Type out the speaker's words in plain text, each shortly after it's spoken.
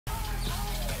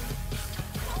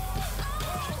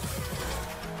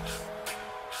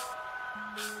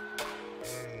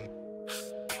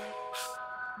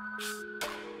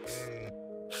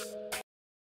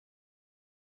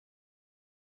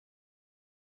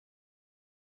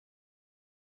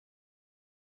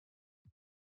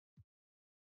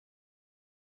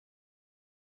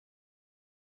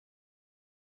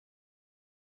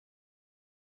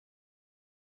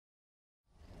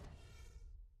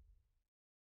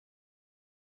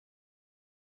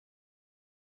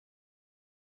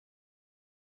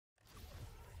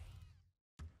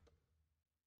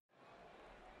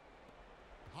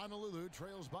Honolulu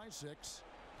trails by 6.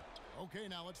 Okay,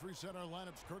 now let's reset our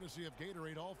lineups courtesy of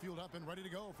Gatorade, all fueled up and ready to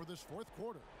go for this fourth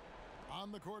quarter.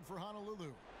 On the court for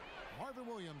Honolulu, Marvin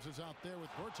Williams is out there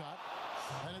with Gortat,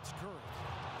 and it's Curry.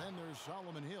 Then there's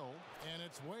Solomon Hill, and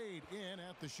it's Wade in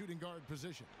at the shooting guard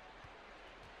position.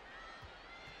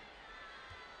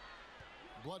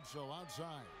 Bledsoe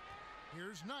outside.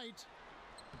 Here's Knight.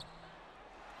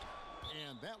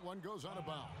 And that one goes out of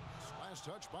bounds. Last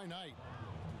touch by Knight.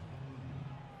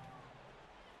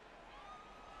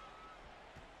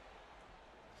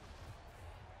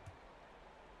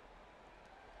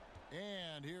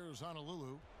 And here's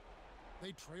Honolulu.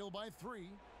 They trail by 3.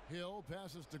 Hill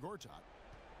passes to Gortat.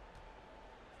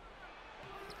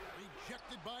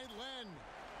 Rejected by Len.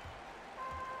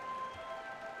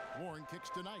 Warren kicks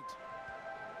to Knight.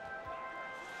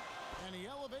 And he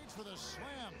elevates for the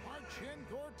slam. Marcin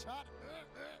Gortat.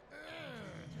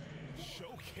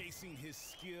 Showcasing his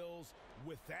skills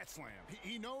with that slam.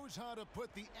 He knows how to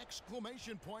put the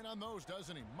exclamation point on those,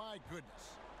 doesn't he? My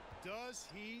goodness. Does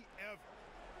he ever?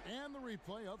 And the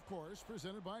replay, of course,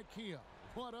 presented by Kia.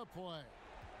 What a play.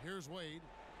 Here's Wade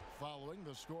following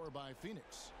the score by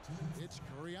Phoenix. It's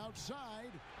Curry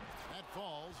outside. That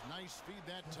falls. Nice feed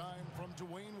that time from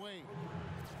Dwayne Wade.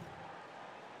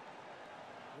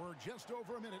 We're just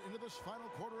over a minute into this final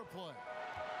quarter of play.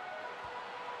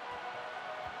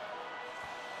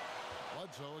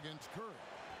 Bledsoe against Curry.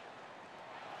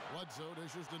 Bledsoe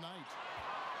dishes to Knight.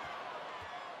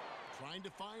 Trying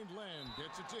to find Len.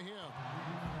 Gets it to him.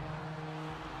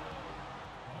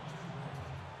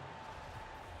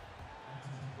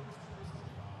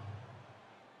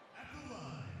 At the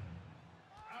line,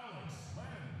 Alex Len.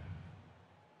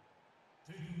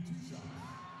 Taking 2 shots.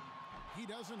 He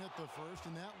doesn't hit the first,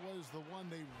 and that was the one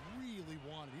they really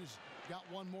wanted. He's got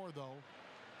one more, though.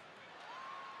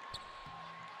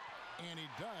 And he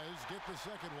does get the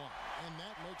second one. And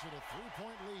that makes it a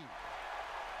 3-point lead.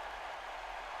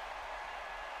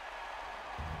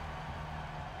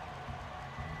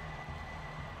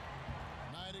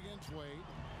 Knight against Wade.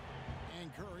 And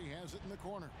Curry has it in the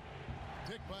corner.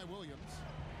 Picked by Williams.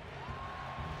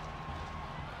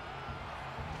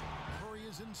 Curry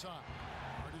is inside.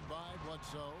 Guarded by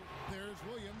Bledsoe. There's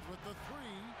Williams with the 3.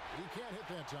 He can't hit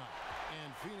that time.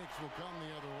 And Phoenix will come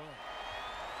the other way.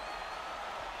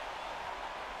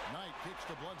 Knight kicks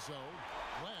to Bledsoe.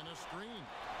 Len a screen.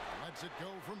 Lets it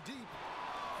go from deep.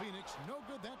 Phoenix no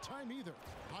good that time either.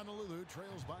 Honolulu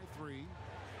trails by 3.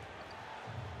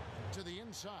 To the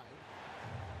inside.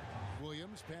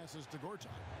 Williams passes to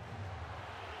Gortat.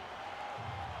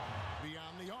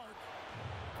 Beyond the arc.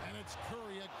 And it's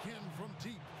Curry again from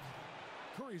deep.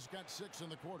 Curry's got 6 in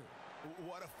the quarter.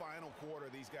 What a final quarter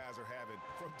these guys are having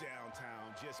from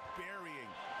downtown, just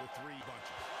burying the 3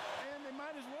 bunches. And they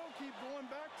might as well keep going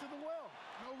back to the well.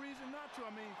 No reason not to.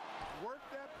 I mean, work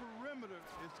that perimeter.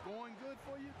 It's going good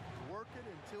for you. Work it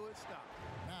until it stops.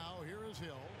 Now here is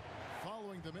Hill,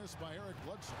 following the miss by Eric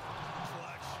Bledsoe.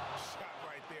 Clutch shot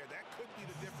right there. That could be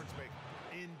the difference maker.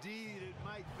 Indeed, it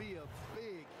might be a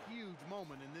big, huge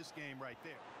moment in this game right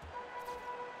there.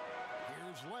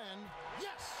 Here's Len.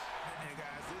 Yes! And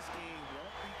guys, this game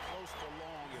won't be close for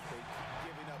long if they keep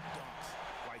giving up dunks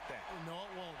like that. No,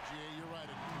 it won't, Jay. You're right.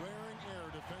 And wearing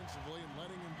air defensively and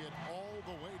letting him get all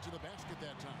the way to the basket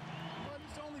that time. But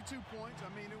it's only 2 points. I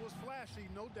mean, it was flashy,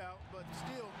 no doubt, but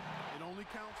still, it only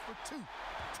counts for 2.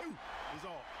 2 is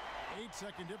all.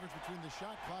 8-second difference between the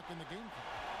shot clock and the game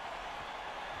clock.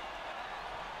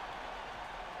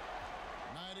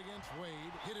 Knight against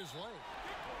Wade. Hit his leg.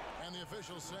 And the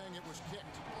officials saying it was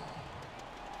kicked.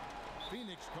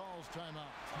 Phoenix calls timeout.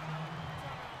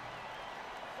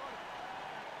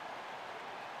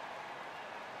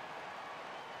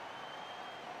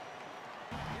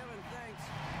 Giving thanks,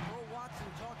 Bo Watson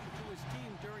talking to his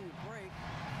team during the break.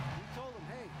 He told them,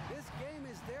 hey, this game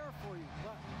is there for you,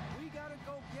 but we got to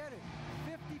go get it.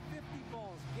 50-50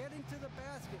 balls, getting to the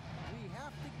basket. We have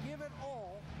to give it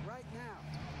all right now.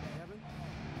 Evan?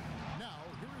 Now,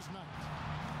 here is Knight.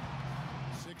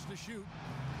 6 to shoot.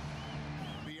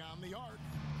 Beyond the arc.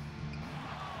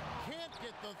 Can't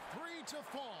get the 3 to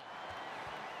fall.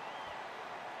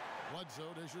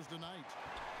 Bledsoe dishes to Knight.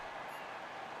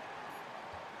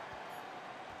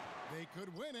 They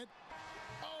could win it.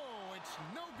 Oh, it's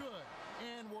no good.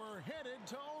 And we're headed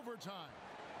to overtime.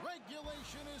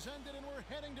 Regulation is ended and we're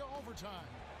heading to overtime.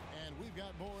 And we've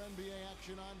got more NBA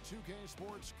action on 2K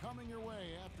Sports coming your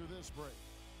way after this break.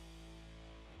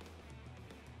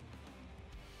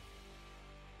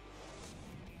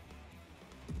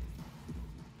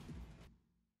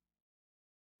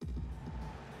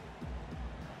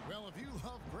 Well, if you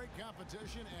love great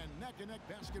competition and neck-and-neck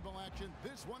basketball action.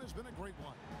 This one has been a great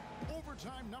one.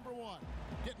 Overtime number 1.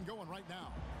 Getting going right now.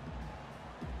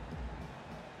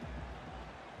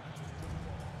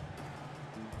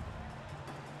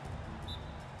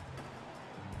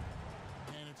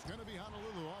 And it's going to be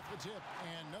Honolulu off the tip.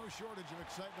 And no shortage of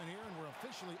excitement here. And we're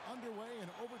officially underway in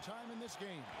overtime in this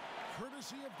game.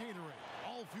 Courtesy of Gatorade.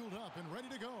 All fueled up and ready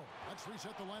to go. Let's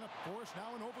reset the lineup for us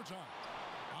now in overtime.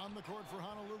 On the court for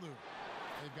Honolulu,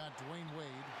 they've got Dwayne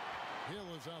Wade. Hill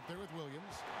is out there with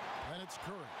Williams. And it's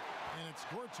Curry. And it's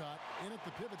Gortat in at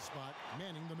the pivot spot,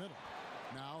 manning the middle.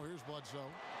 Now here's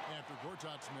Bledsoe. After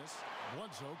Gortat's miss,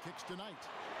 Bledsoe kicks to Knight.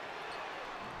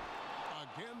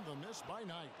 Again, the miss by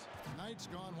Knight. Knight's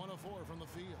gone 1 of 4 from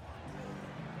the field.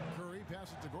 Curry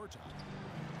passes to Gortat.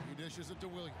 He dishes it to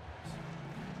Williams.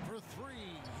 For 3,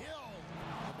 Hill.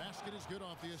 The basket is good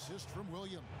off the assist from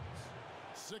Williams.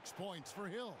 6 points for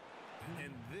Hill.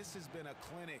 And this has been a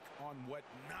clinic on what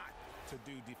not to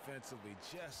do defensively.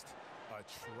 Just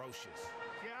atrocious.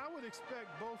 Yeah, I would expect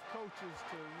both coaches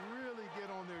to really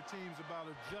get on their teams about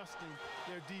adjusting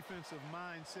their defensive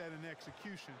mindset and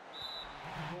execution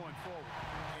going forward.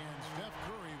 And Steph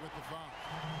Curry with the foul.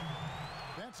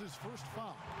 That's his first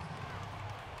foul.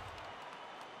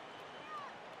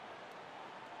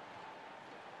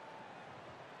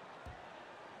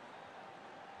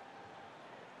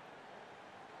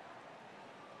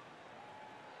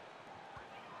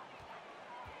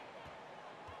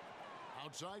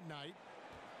 Outside Knight.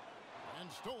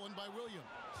 And stolen by Williams.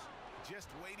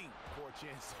 Just waiting for a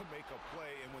chance to make a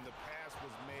play, and when the pass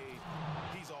was made,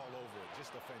 he's all over it.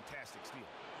 Just a fantastic steal.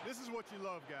 This is what you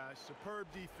love, guys.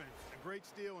 Superb defense. A great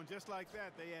steal, and just like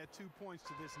that, they add 2 points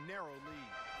to this narrow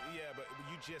lead. Yeah, but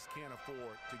you just can't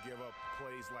afford to give up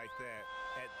plays like that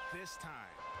at this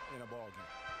time in a ball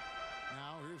game.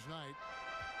 Now here's Knight.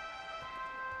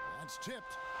 That's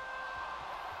tipped.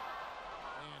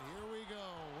 And here we go.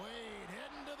 Wade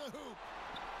heading to the hoop.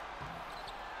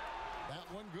 That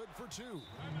one good for 2.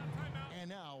 Timeout. And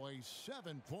now a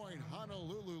 7-point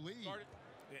Honolulu lead.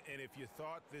 And if you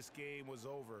thought this game was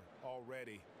over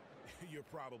already, you're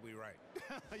probably right.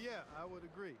 Yeah, I would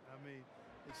agree. I mean,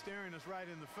 it's staring us right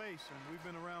in the face, and we've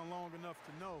been around long enough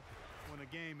to know when a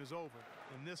game is over.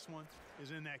 And this one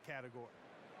is in that category.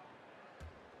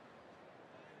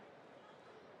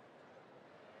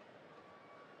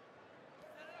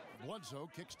 Bledsoe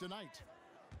kicks to Knight.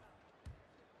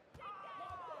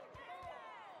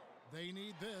 They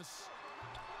need this.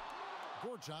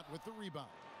 Gortat with the rebound.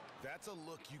 That's a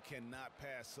look you cannot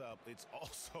pass up. It's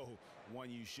also one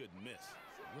you shouldn't miss.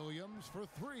 Williams for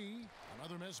 3.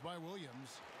 Another miss by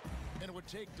Williams. And it would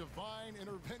take divine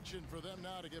intervention for them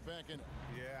now to get back in it.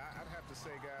 Yeah, I'd have to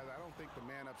say, guys, I don't think the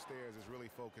man upstairs is really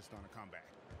focused on a comeback.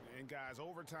 And, guys,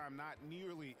 overtime not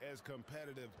nearly as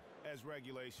competitive as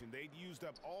regulation. They'd used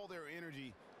up all their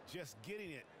energy just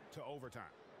getting it to overtime.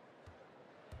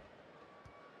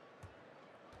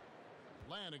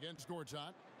 Land against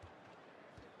Gortat.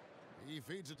 He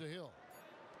feeds it to Hill.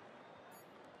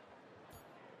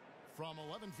 From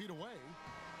 11 feet away,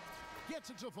 gets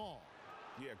it to fall.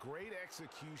 Yeah, great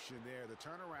execution there. The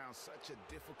turnaround, such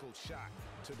a difficult shot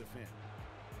to defend.